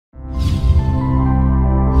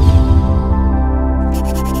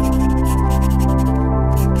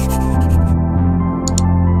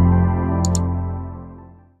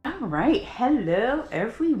Hello,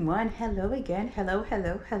 everyone. Hello again. Hello,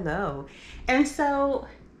 hello, hello. And so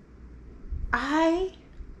I,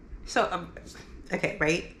 so, okay,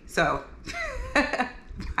 right? So,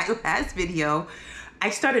 my last video, I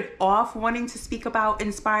started off wanting to speak about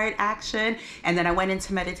inspired action, and then I went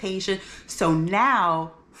into meditation. So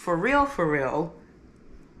now, for real,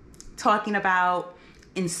 talking about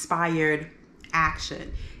inspired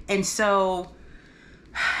action. And so,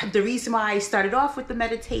 the reason why I started off with the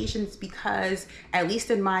meditation is because, at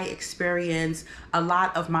least in my experience, a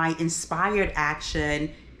lot of my inspired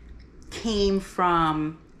action came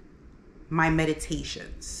from my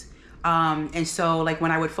meditations. And so, like,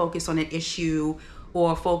 when I would focus on an issue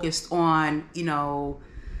or focused on,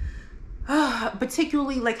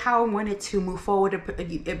 particularly like how I wanted to move forward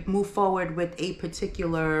with a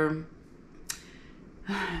particular,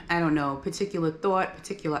 particular thought,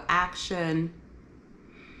 particular action.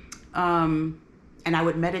 And I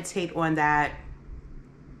would meditate on that.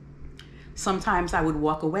 Sometimes I would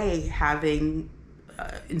walk away having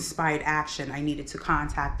inspired action. I needed to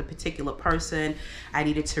contact a particular person. I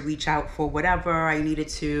needed to reach out for whatever. I needed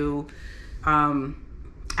to, I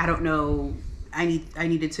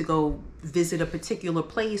needed to go visit a particular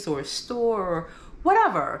place or a store or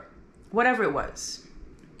whatever it was.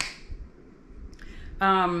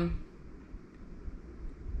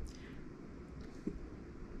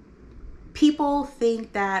 People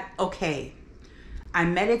think that, okay,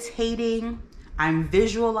 I'm meditating, I'm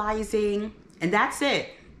visualizing, and that's it.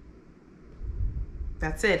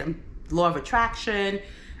 That's it. I'm law of attraction.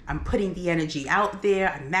 I'm putting the energy out there.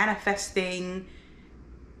 I'm manifesting.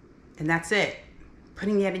 And that's it.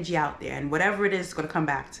 Putting the energy out there. And whatever it is going to come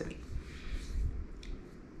back to me.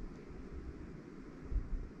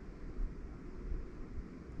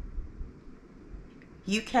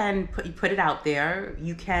 You can put it out there.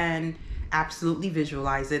 You can absolutely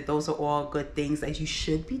visualize it. Those are all good things that you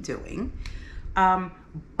should be doing.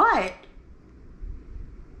 But,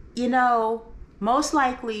 most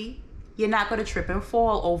likely you're not going to trip and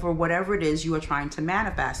fall over whatever it is you are trying to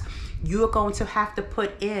manifest. You are going to have to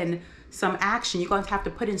put in some action. You're going to have to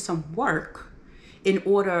put in some work in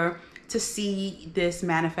order to see this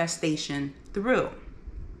manifestation through.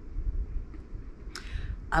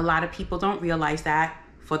 A lot of people don't realize that.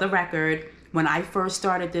 For the record, when I first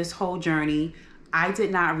started this whole journey, I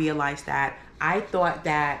did not realize that. I thought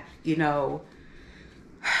that,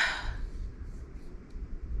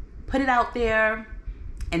 put it out there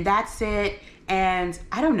and that's it. And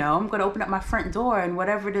I don't know, I'm going to open up my front door and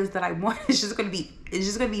whatever it is that I want, it's just going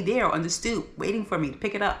to be there on the stoop waiting for me to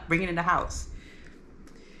pick it up, bring it in the house.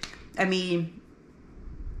 I mean,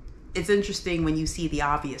 it's interesting when you see the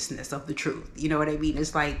obviousness of the truth. You know what I mean?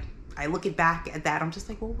 It's like, I look back at that, I'm just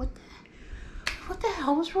like, well, what the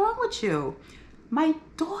hell was wrong with you? My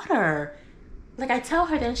daughter, like, I tell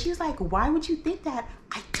her that, and she's like, why would you think that?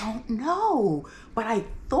 I don't know, but I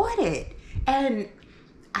thought it. And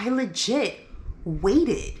I legit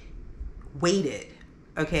waited,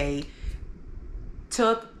 okay?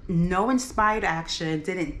 Took no inspired action,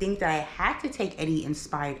 didn't think that I had to take any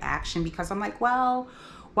inspired action because I'm like, well,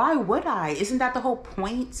 why would I? Isn't that the whole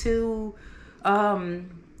point to, and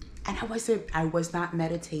I was not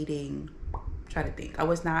meditating. I'm trying to think.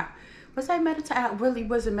 I really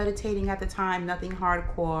wasn't meditating at the time, nothing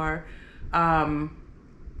hardcore. I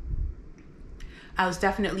was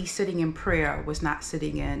definitely sitting in prayer, was not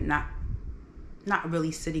sitting in, not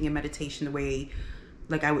really sitting in meditation the way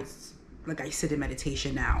like I sit in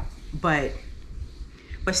meditation now, but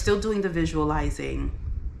still doing the visualizing.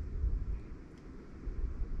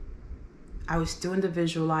 I was doing the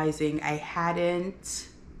visualizing. I hadn't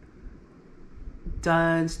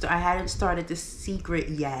started The Secret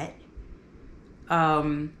yet.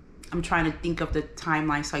 I'm trying to think of the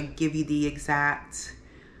timeline so I can give you the exact,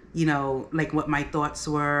 like what my thoughts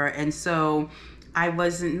were. And so I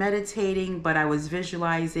wasn't meditating, but I was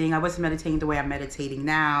visualizing. I wasn't meditating the way I'm meditating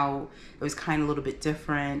now. It was kind of a little bit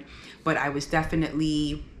different, but I was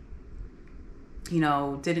definitely,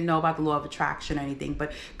 didn't know about the law of attraction or anything,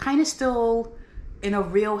 but kind of still in a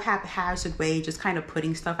real haphazard way, just kind of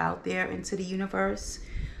putting stuff out there into the universe.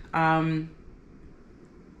 I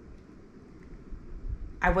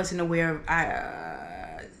wasn't aware of,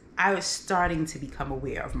 I was starting to become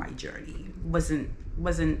aware of my journey. Wasn't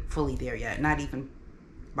fully there yet. Not even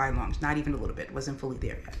by long, not even a little bit. Wasn't fully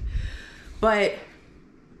there yet. But,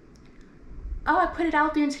 I put it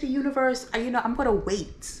out there into the universe. I'm going to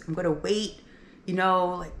wait.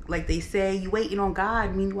 Like they say, you waiting on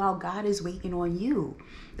God. Meanwhile, God is waiting on you.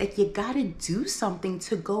 Like, you got to do something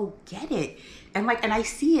to go get it. And I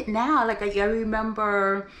see it now. Like, I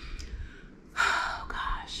remember, oh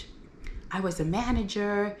gosh, I was a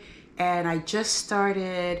manager and I just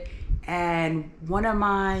started, and one of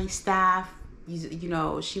my staff, you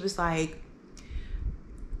know, she was like,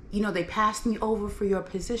 you know, they passed me over for your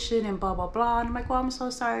position and blah, blah, blah. And I'm like, well, I'm so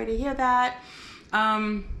sorry to hear that.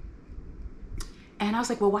 And I was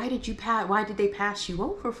like, well, why did they pass you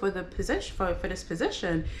over for the position, for this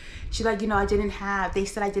position? She's like, you know, they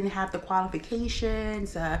said I didn't have the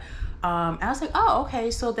qualifications. And I was like, oh,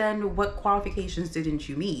 okay. So then what qualifications didn't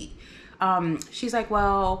you meet? She's like,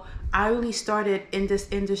 well, I only started in this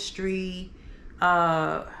industry,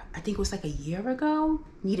 I think it was like a year ago.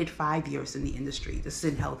 Needed 5 years in the industry. This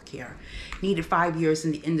is in healthcare. Needed 5 years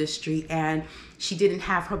in the industry, and she didn't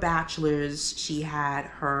have her bachelor's. She had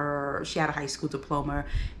a high school diploma,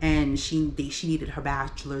 and she needed her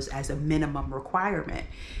bachelor's as a minimum requirement.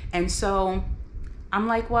 And so I'm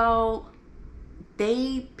like, well,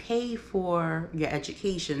 they pay for your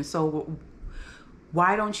education, so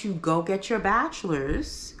why don't you go get your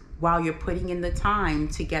bachelor's while you're putting in the time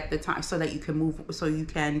to get the time, so that you can move, so you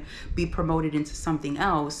can be promoted into something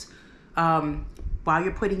else. While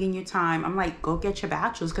you're putting in your time, I'm like, go get your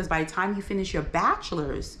bachelor's, because by the time you finish your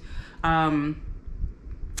bachelor's, and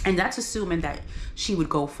that's assuming that she would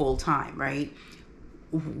go full time, right?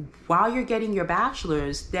 While you're getting your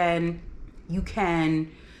bachelor's, then you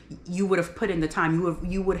would have put in the time,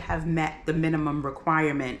 you would have met the minimum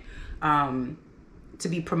requirement to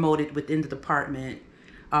be promoted within the department,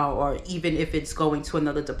 or even if it's going to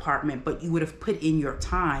another department, but you would have put in your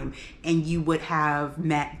time and you would have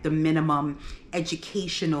met the minimum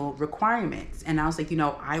educational requirements. And I was like, you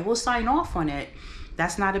know, I will sign off on it.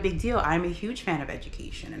 That's not a big deal. I'm a huge fan of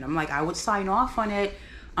education. And I'm like, I would sign off on it.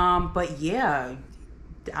 But yeah,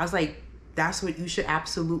 I was like, that's what you should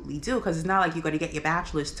absolutely do, because it's not like you're going to get your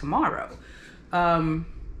bachelor's tomorrow.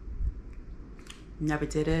 Never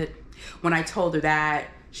did it. When I told her that,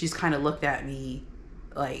 she's kind of looked at me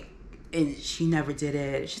like, and she never did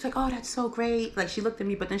it. She's like, oh, that's so great. Like, she looked at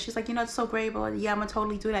me, but then she's like, you know, it's so great, but yeah, I'm gonna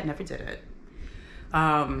totally do that. Never did it.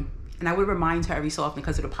 And I would remind her every so often,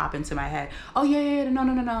 because it would pop into my head, oh yeah, no,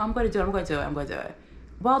 I'm gonna do it.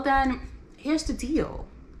 Well, then here's the deal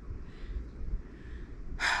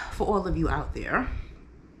for all of you out there.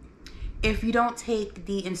 If you don't take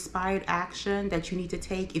the inspired action that you need to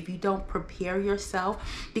take, if you don't prepare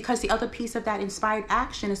yourself, because the other piece of that inspired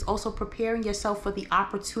action is also preparing yourself for the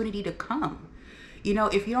opportunity to come. You know,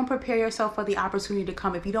 if you don't prepare yourself for the opportunity to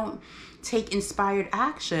come, if you don't take inspired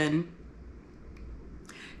action,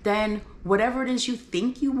 then whatever it is you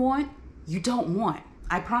think you want, you don't want.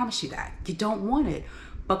 I promise you that. You don't want it,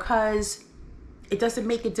 because it doesn't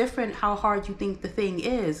make a difference how hard you think the thing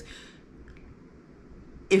is.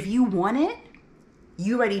 If you want it,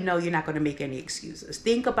 you already know you're not going to make any excuses.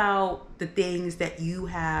 Think about the things that you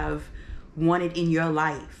have wanted in your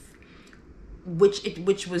life,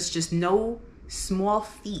 which was just no small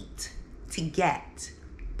feat to get,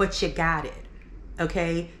 but you got it.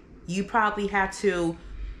 Okay? You probably had to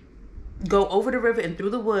go over the river and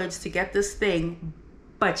through the woods to get this thing,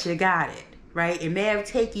 but you got it, right? It may have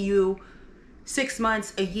taken you 6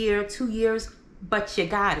 months, a year, 2 years, but you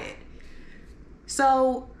got it.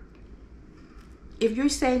 So if you're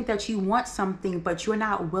saying that you want something, but you're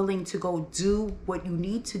not willing to go do what you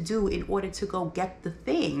need to do in order to go get the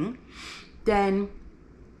thing, then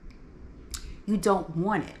you don't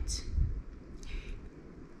want it.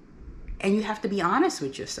 And you have to be honest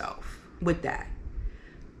with yourself with that.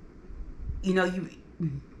 You know,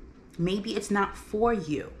 maybe it's not for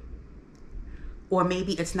you. Or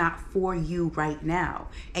maybe it's not for you right now.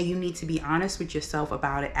 And you need to be honest with yourself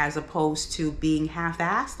about it, as opposed to being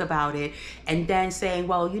half-assed about it and then saying,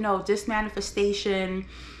 well, you know, this manifestation,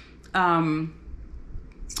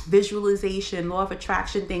 visualization, law of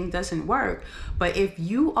attraction thing doesn't work. But if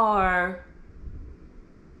you are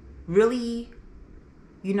really,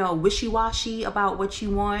 you know, wishy-washy about what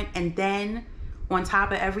you want, and then on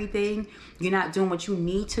top of everything, you're not doing what you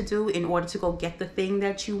need to do in order to go get the thing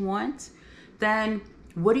that you want, then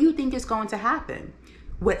what do you think is going to happen?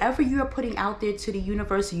 Whatever you're putting out there to the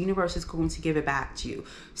universe is going to give it back to you.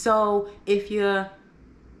 So if you're,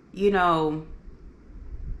 you know,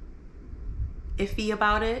 iffy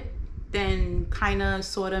about it, then kind of,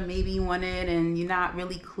 sort of, maybe you want it and you're not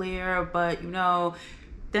really clear, but, you know,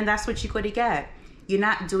 then that's what you're going to get. You're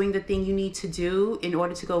not doing the thing you need to do in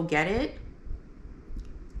order to go get it,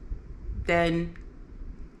 then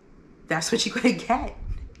that's what you're going to get.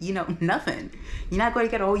 You know, nothing. You're not going to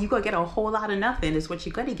get you're going to get a whole lot of nothing is what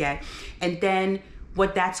you're going to get. And then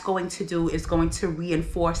what that's going to do is going to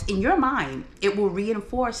reinforce in your mind. It will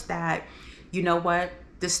reinforce that, you know what,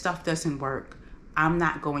 this stuff doesn't work. I'm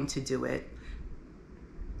not going to do it.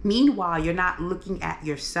 Meanwhile, you're not looking at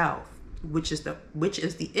yourself, which is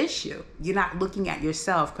the issue. You're not looking at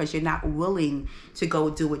yourself because you're not willing to go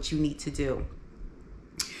do what you need to do.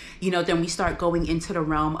 Then we start going into the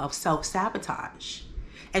realm of self-sabotage.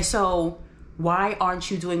 And so why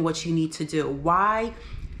aren't you doing what you need to do? Why,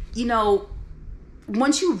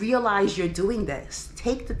 once you realize you're doing this,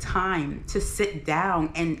 take the time to sit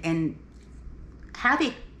down and have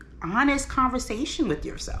a honest conversation with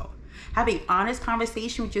yourself. Have an honest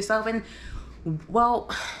conversation with yourself. And,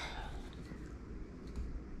 well,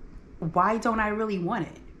 why don't I really want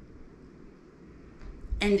it?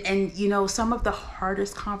 And some of the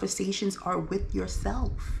hardest conversations are with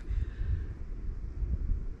yourself.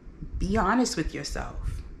 Be honest with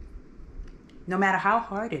yourself. No matter how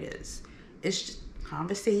hard it is.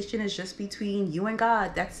 Conversation is just between you and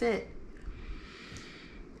God. That's it.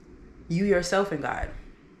 You, yourself, and God.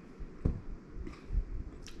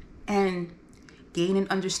 And gain an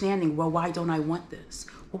understanding. Well, why don't I want this?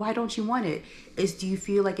 Well, why don't you want it? Do you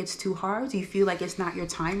feel like it's too hard? Do you feel like it's not your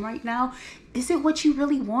time right now? Is it what you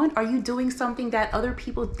really want? Are you doing something that other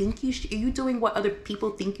people think you should? Are you doing what other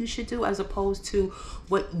people think you should do as opposed to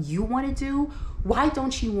what you want to do? Why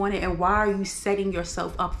don't you want it? And why are you setting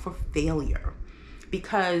yourself up for failure?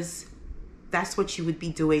 Because that's what you would be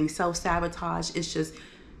doing. Self-sabotage is just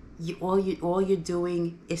all you're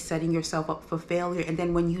doing is setting yourself up for failure. And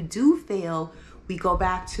then when you do fail, we go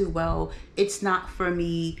back to, well, it's not for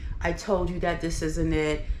me. I told you that this isn't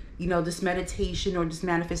it. This meditation or this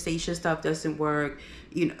manifestation stuff doesn't work.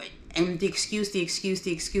 And the excuse,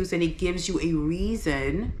 and it gives you a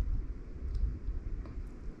reason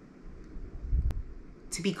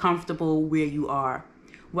to be comfortable where you are.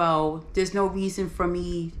 Well, there's no reason for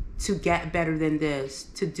me to get better than this,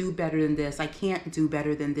 to do better than this. I can't do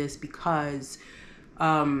better than this because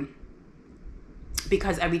every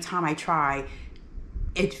time I try,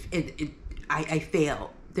 I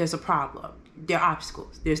fail. There's a problem. There are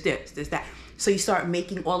obstacles. There's this, there's that. So you start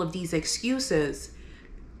making all of these excuses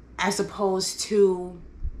as opposed to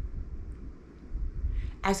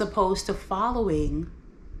following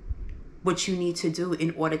what you need to do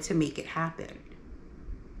in order to make it happen.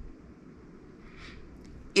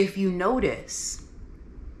 If you notice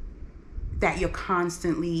that you're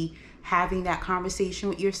constantly having that conversation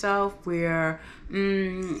with yourself where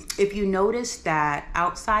if you notice that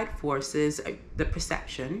outside forces, the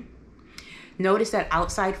perception, notice that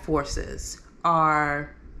outside forces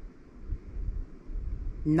are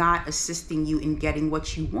not assisting you in getting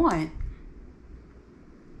what you want,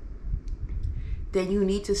 then you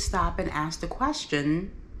need to stop and ask the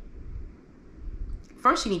question.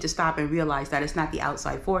 First, you need to stop and realize that it's not the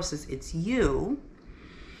outside forces, it's you.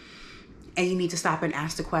 And you need to stop and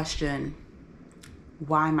ask the question,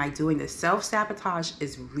 why am I doing this? Self-sabotage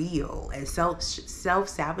is real, and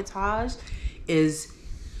self-sabotage is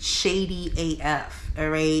shady AF, all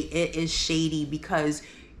right? It is shady because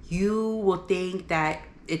you will think that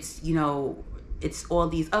it's, it's all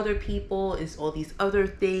these other people, it's all these other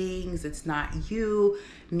things, it's not you.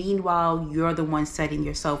 Meanwhile, you're the one setting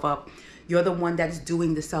yourself up. You're the one that's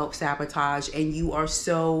doing the self-sabotage, and you are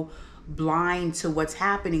so blind to what's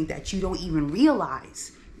happening that you don't even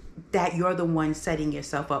realize that you're the one setting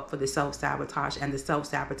yourself up for the self-sabotage, and the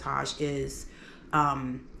self-sabotage is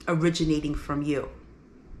originating from you.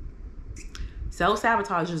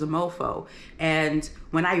 Self-sabotage is a mofo. And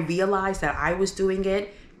when I realized that I was doing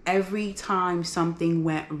it, every time something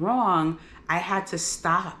went wrong, I had to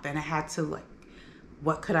stop and I had to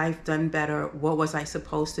what could I have done better? What was I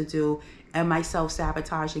supposed to do? Am I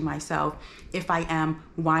self-sabotaging myself? If I am,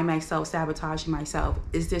 why am I self-sabotaging myself?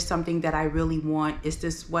 Is this something that I really want? Is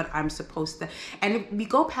this what I'm supposed to? And if we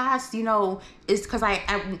go past, it's because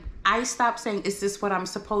I stopped saying, is this what I'm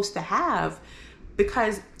supposed to have?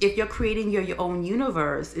 Because if you're creating your own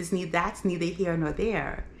universe, that's neither here nor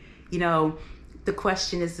there. The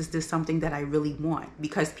question is this something that I really want?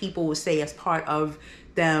 Because people will say as part of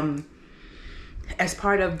them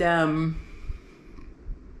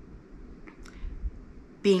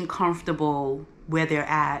being comfortable where they're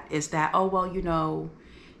at is that, oh, well,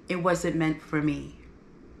 it wasn't meant for me.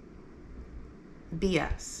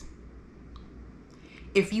 BS.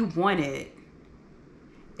 If you want it,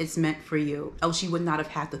 it's meant for you, else you would not have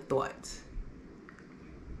had the thought.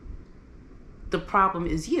 The problem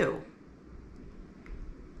is you.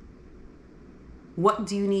 What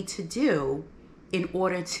do you need to do in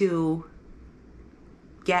order to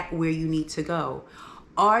get where you need to go?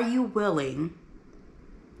 Are you willing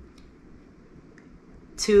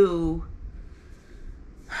to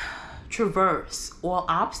traverse all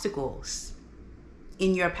obstacles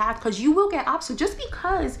in your path? Because you will get obstacles. Just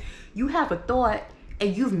because you have a thought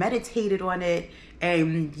and you've meditated on it,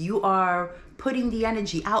 and you are putting the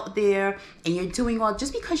energy out there, and you're doing all,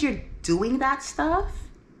 just because you're doing that stuff,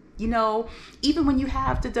 you know, even when you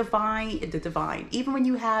have the divine, even when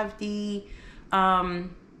you have the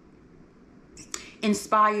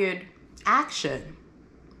inspired action,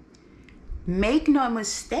 make no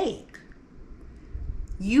mistake,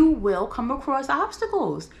 you will come across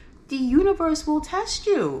obstacles. The universe will test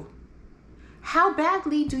you. How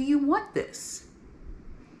badly do you want this?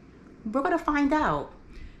 We're going to find out.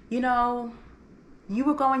 You know, you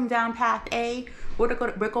were going down path A, we're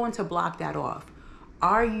going to block that off.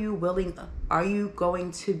 Are you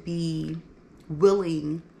going to be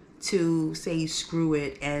willing to say screw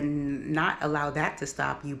it and not allow that to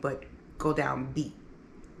stop you, but go down B?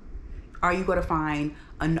 Are you going to find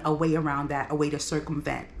a way around that, a way to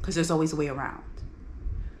circumvent? Because there's always a way around.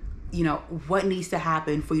 You know, what needs to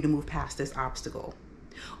happen for you to move past this obstacle?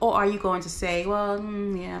 Or are you going to say, well,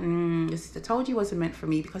 I told you it wasn't meant for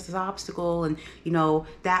me because this obstacle, and, you know,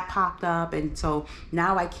 that popped up, and so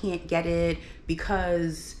now I can't get it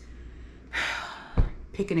because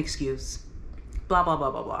pick an excuse, blah, blah,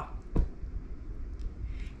 blah, blah, blah.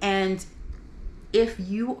 And if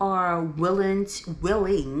you are willing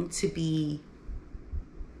to be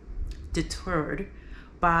deterred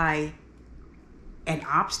by an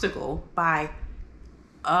obstacle,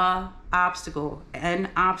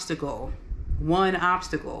 one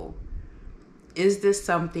obstacle, is this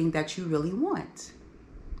something that you really want?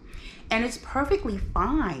 And it's perfectly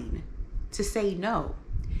fine to say no.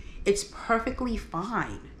 It's perfectly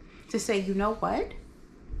fine to say, you know what?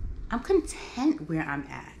 I'm content where I'm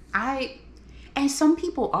at. And some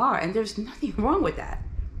people are, and there's nothing wrong with that.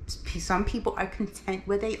 Some people are content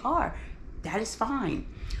where they are. That is fine.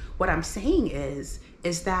 What I'm saying is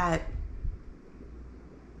that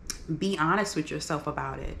be honest with yourself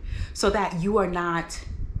about it, so that you are not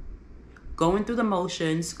going through the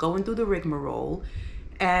motions, going through the rigmarole,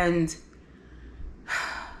 and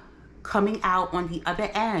coming out on the other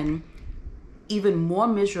end even more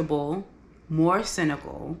miserable, more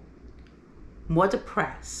cynical, more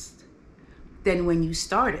depressed than when you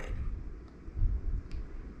started.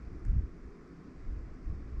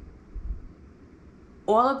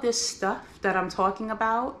 All of this stuff that I'm talking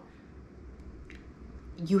about,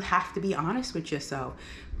 you have to be honest with yourself.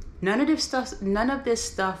 None of this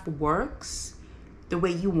stuff works the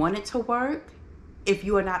way you want it to work if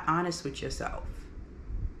you are not honest with yourself.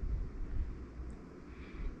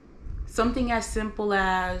 Something as simple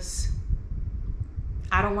as,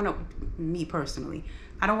 me personally,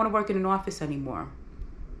 I don't want to work in an office anymore.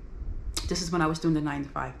 This is when I was doing the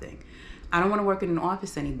 9-to-5 thing. I don't want to work in an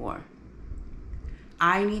office anymore.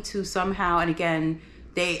 I need to somehow, and again,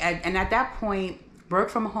 and at that point, work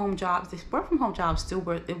from home jobs still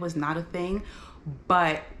were, it was not a thing,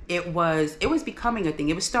 but it was becoming a thing.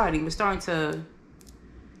 It was starting to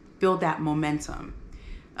build that momentum.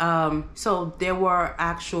 So there were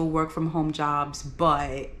actual work from home jobs,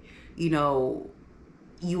 but, you know,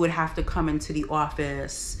 you would have to come into the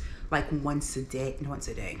office like once a day.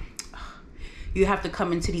 You have to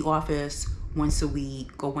come into the office once a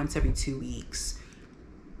week or once every 2 weeks.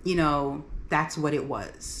 You know, that's what it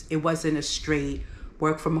was. It wasn't a straight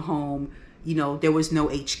work from home. You know, there was no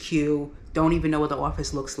HQ. Don't even know what the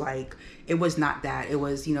office looks like. It was not that. It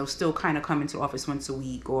was, you know, still kind of come into office once a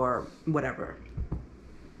week or whatever.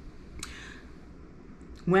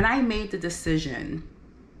 When I made the decision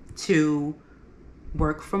to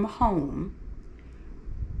work from home,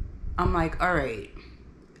 I'm like, all right,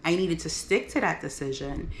 I needed to stick to that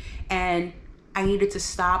decision, and I needed to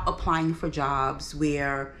stop applying for jobs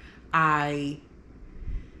where I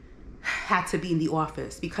had to be in the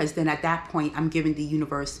office, because then at that point I'm giving the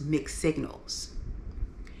universe mixed signals.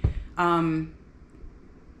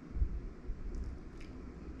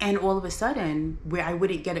 And all of a sudden, where I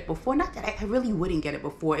wouldn't get it before, not that I really wouldn't get it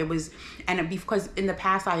before, it was, and because in the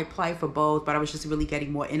past I applied for both, but I was just really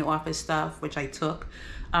getting more in-office stuff, which I took.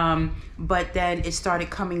 But then it started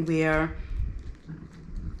coming where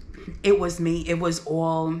it was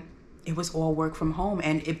all work from home,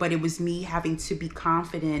 but it was me having to be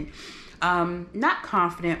confident, not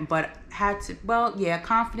confident, but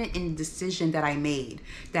confident in the decision that I made,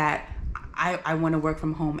 that I want to work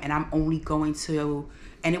from home, and I'm only going to,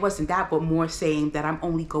 and it wasn't that, but more saying that I'm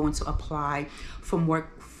only going to apply for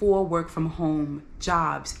work from home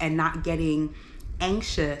jobs, and not getting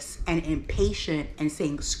anxious and impatient and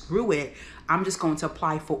saying, screw it, I'm just going to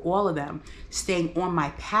apply for all of them, staying on my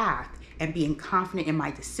path and being confident in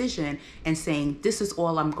my decision and saying, this is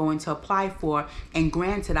all I'm going to apply for. And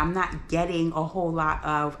granted, I'm not getting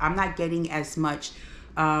as much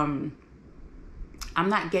I'm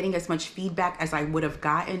not getting as much feedback as I would have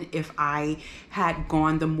gotten if I had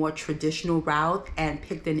gone the more traditional route and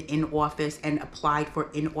picked an in-office and applied for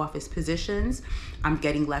in-office positions. I'm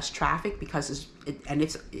getting less traffic because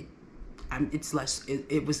it's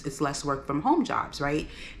less work from home jobs, right?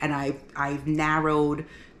 And I've narrowed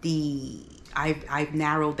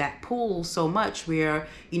that pool so much where,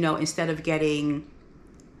 instead of getting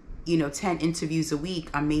 10 interviews a week,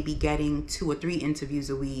 I'm maybe getting 2 or 3 interviews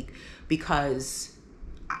a week, because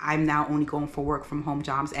I'm now only going for work from home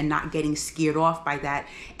jobs and not getting scared off by that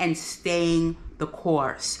and staying the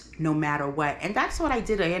course no matter what. And that's what I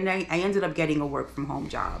did. I ended up getting a work from home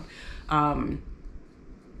job. I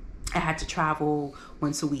had to travel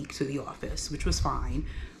once a week to the office, which was fine.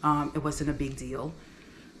 It wasn't a big deal.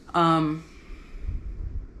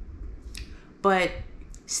 But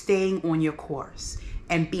staying on your course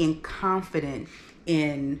and being confident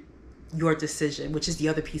in your decision, which is the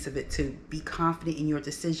other piece of it too. Be confident in your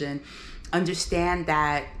decision. Understand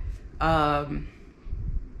that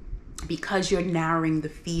because you're narrowing the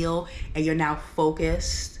field and you're now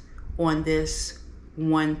focused on this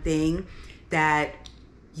one thing, that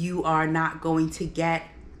you are not going to get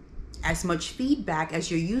as much feedback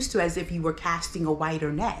as you're used to, as if you were casting a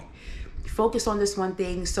wider net. Focus on this one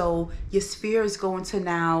thing. So your sphere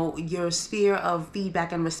of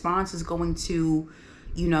feedback and response is going to,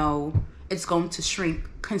 it's going to shrink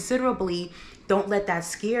considerably. Don't let that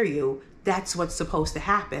scare you. That's what's supposed to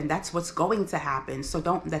happen. That's what's going to happen. So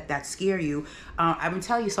don't let that scare you. I'm gonna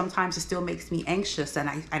tell you, sometimes it still makes me anxious, and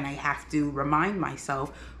I have to remind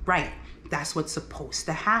myself, right, that's what's supposed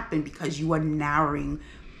to happen, because you are narrowing,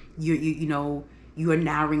 you are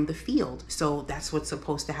narrowing the field. So that's what's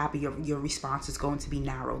supposed to happen. Your response is going to be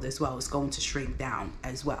narrowed as well. It's going to shrink down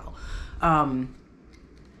as well.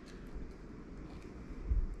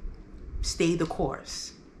 Stay the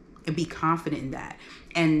course and be confident in that.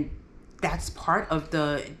 And that's part of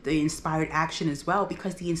the inspired action as well,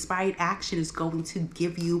 because the inspired action is going to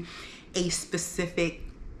give you a specific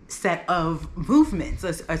set of movements,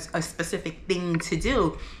 a specific thing to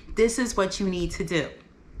do. This is what you need to do.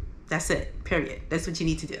 That's it, period. That's what you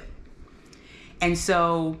need to do. And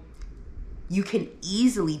so you can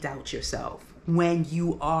easily doubt yourself when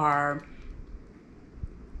you are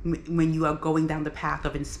going down the path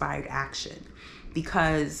of inspired action,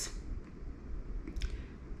 because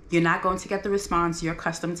you're not going to get the response you're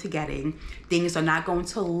accustomed to getting. Things are not going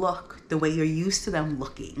to look the way you're used to them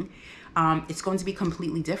looking. It's going to be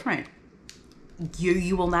completely different.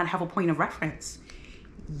 You will not have a point of reference.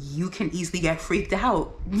 You can easily get freaked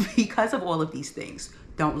out because of all of these things.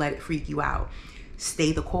 Don't let it freak you out.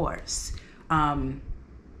 Stay the course. And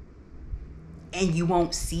you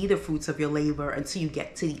won't see the fruits of your labor until you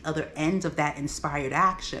get to the other end of that inspired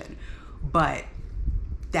action. But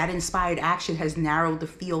that inspired action has narrowed the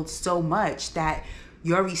field so much that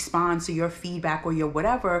your response or your feedback or your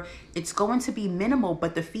whatever, it's going to be minimal,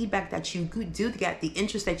 but the feedback that you do get, the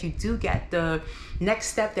interest that you do get, the next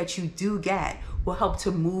step that you do get will help to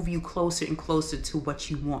move you closer and closer to what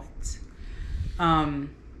you want.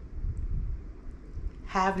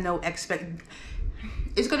 Have no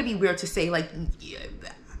it's going to be weird to say, like,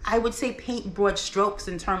 I would say paint broad strokes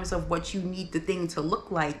in terms of what you need the thing to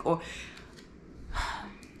look like, or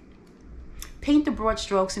paint the broad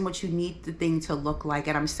strokes in what you need the thing to look like.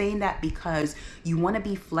 And I'm saying that because you want to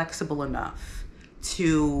be flexible enough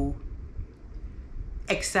to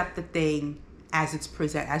accept the thing as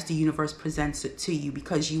the universe presents it to you,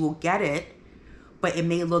 because you will get it, but it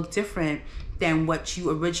may look different than what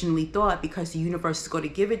you originally thought, because the universe is going to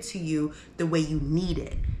give it to you the way you need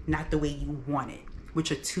it, not the way you want it,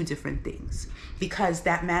 which are two different things. Because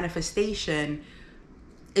that manifestation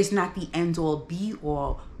is not the end all be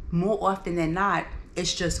all. More often than not,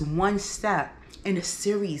 it's just one step in a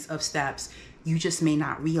series of steps. You just may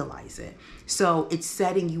not realize it. So it's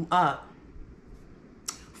setting you up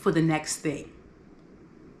for the next thing.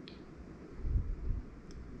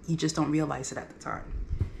 You just don't realize it at the time.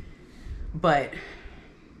 But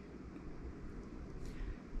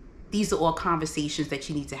these are all conversations that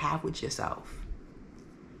you need to have with yourself.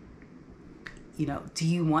 Do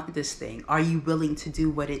you want this thing? Are you willing to do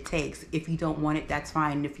what it takes? If you don't want it, that's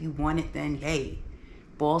fine. If you want it, then hey,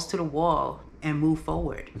 balls to the wall and move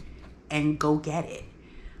forward and go get it.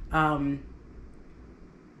 And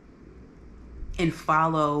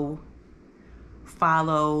follow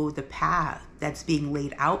the path that's being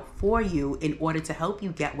laid out for you in order to help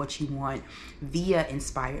you get what you want via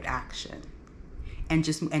inspired action. And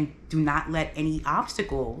do not let any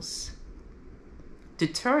obstacles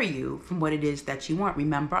deter you from what it is that you want.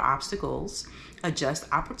 Remember, obstacles are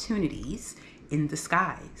just opportunities in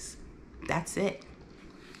disguise. That's it.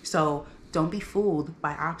 So don't be fooled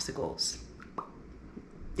by obstacles.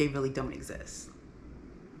 They really don't exist.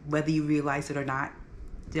 Whether you realize it or not,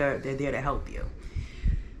 they're there to help you.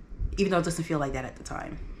 Even though it doesn't feel like that at the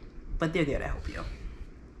time, but they're there to help you.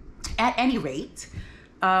 At any rate,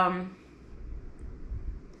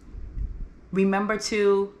 remember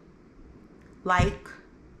to like,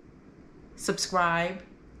 subscribe,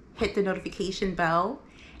 hit the notification bell,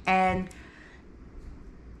 and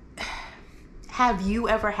have you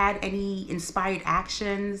ever had any inspired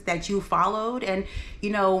actions that you followed? And, you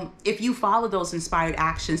know, if you follow those inspired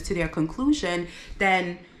actions to their conclusion,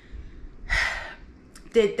 then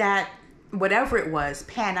did that, whatever it was,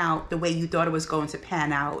 pan out the way you thought it was going to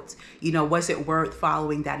pan out? You know, was it worth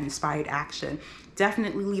following that inspired action?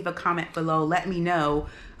 Definitely leave a comment below. Let me know.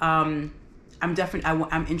 I'm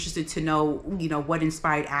interested to know, you know, what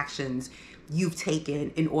inspired actions you've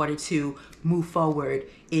taken in order to move forward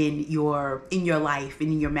in your life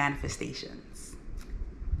and in your manifestations.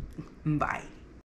 Bye.